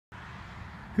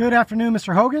Good afternoon,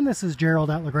 Mr. Hogan. This is Gerald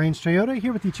at LaGrange Toyota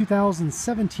here with the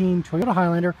 2017 Toyota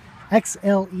Highlander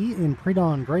XLE in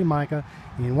pre-dawn gray mica,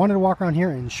 and wanted to walk around here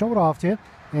and show it off to you.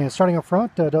 And starting up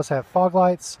front, does have fog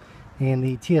lights, and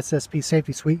the TSSP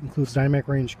safety suite includes dynamic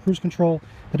range cruise control,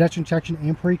 pedestrian detection,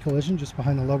 and pre-collision just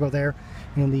behind the logo there.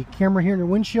 And the camera here in your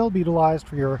windshield be utilized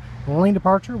for your lane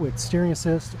departure with steering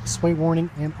assist, sway warning,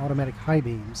 and automatic high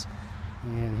beams.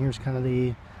 And here's kind of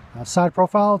the side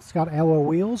profile. It's got alloy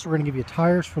wheels. We're going to give you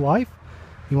tires for life.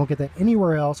 You won't get that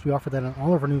anywhere else. We offer that on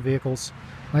all of our new vehicles.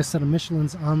 Nice set of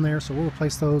Michelin's on there, so we'll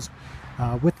replace those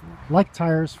with like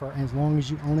tires for as long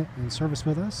as you own it and service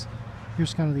with us.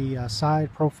 Here's kind of the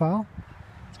side profile.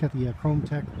 It's got the Chrome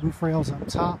Tech roof rails up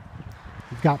top.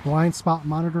 You've got blind spot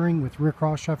monitoring with rear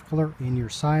cross traffic alert in your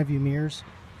side view mirrors.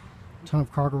 A ton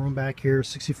of cargo room back here.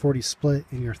 60/40 split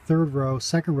in your third row,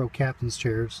 second row captain's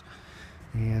chairs.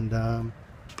 And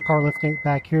power lift gate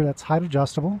back here, that's height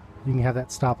adjustable. You can have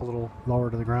that stop a little lower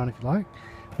to the ground if you like.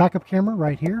 Backup camera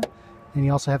right here, and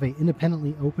you also have a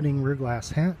independently opening rear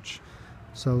glass hatch.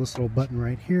 So this little button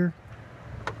right here,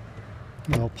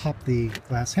 it'll pop the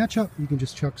glass hatch up. You can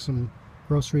just chuck some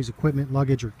groceries, equipment,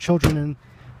 luggage, or children in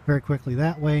very quickly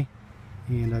that way.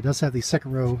 And it does have these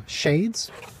second row shades.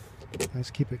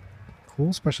 Nice, keep it cool,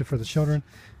 especially for the children.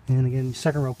 And again,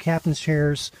 second row captain's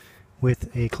chairs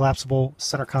with a collapsible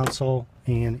center console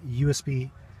and USB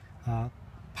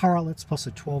power outlets, plus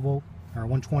a 12 volt or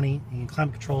 120, and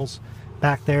climate controls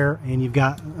back there. And you've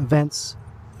got vents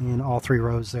in all three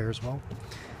rows there as well.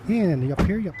 And up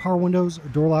here you got power windows,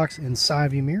 door locks, and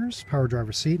side view mirrors. Power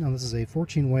driver seat. Now this is a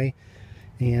 14-way,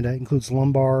 and it includes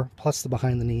lumbar plus the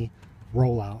behind the knee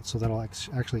rollout, so that'll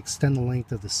actually extend the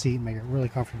length of the seat and make it really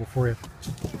comfortable for you.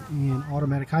 And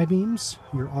automatic high beams,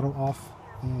 your auto off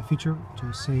feature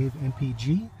to save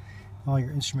MPG. All your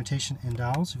instrumentation and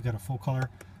dials. You've got a full color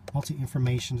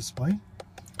multi-information display.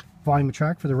 Volume and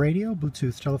track for the radio,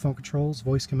 Bluetooth telephone controls,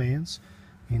 voice commands.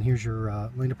 And here's your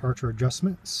lane departure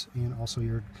adjustments, and also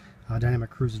your dynamic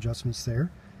cruise adjustments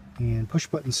there. And push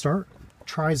button start,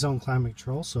 tri-zone climate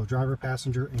control, so driver,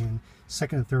 passenger, and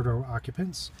second and third row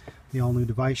occupants. The all new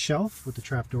device shelf with the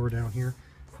trap door down here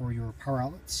for your power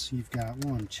outlets. You've got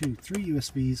 1, 2, 3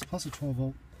 USBs plus a 12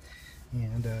 volt.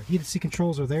 And heated seat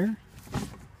controls are there.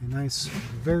 A nice,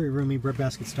 very roomy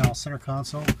breadbasket style center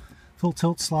console. Full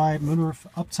tilt slide, moonroof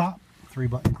up top.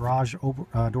 3-button garage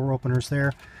door openers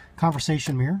there.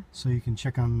 Conversation mirror, so you can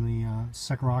check on the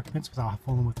second row occupants without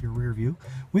fooling with your rear view,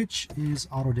 which is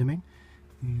auto dimming.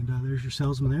 And there's your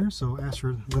salesman there. So ask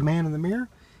for the man in the mirror.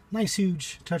 Nice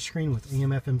huge touchscreen with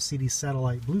AM, FM, CD,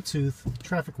 satellite, Bluetooth,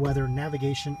 traffic, weather,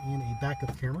 navigation, and a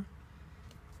backup camera.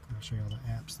 I'll show you all the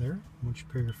apps there. Once you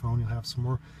pair your phone, you'll have some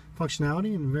more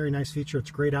functionality, and a very nice feature. It's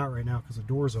grayed out right now because the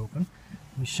door's open.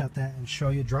 Let me shut that and show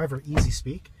you Driver Easy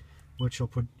Speak, which will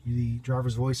put the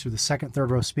driver's voice through the second,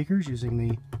 third row speakers using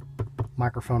the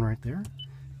microphone right there,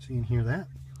 so you can hear that.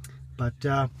 But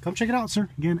come check it out, sir.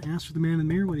 Again, ask for the man in the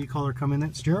mirror whether you call or come in.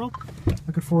 That's Gerald.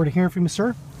 Looking forward to hearing from you,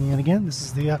 sir. And again, this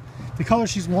is the color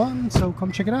she's won, so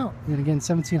come check it out. And again,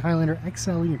 17 Highlander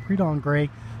XLE in pre-dawn gray,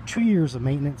 2 years of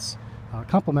maintenance.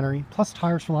 Complimentary, plus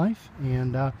tires for life,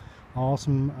 and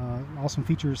awesome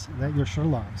features that you're sure to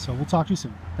love. So we'll talk to you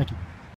soon. Thank you.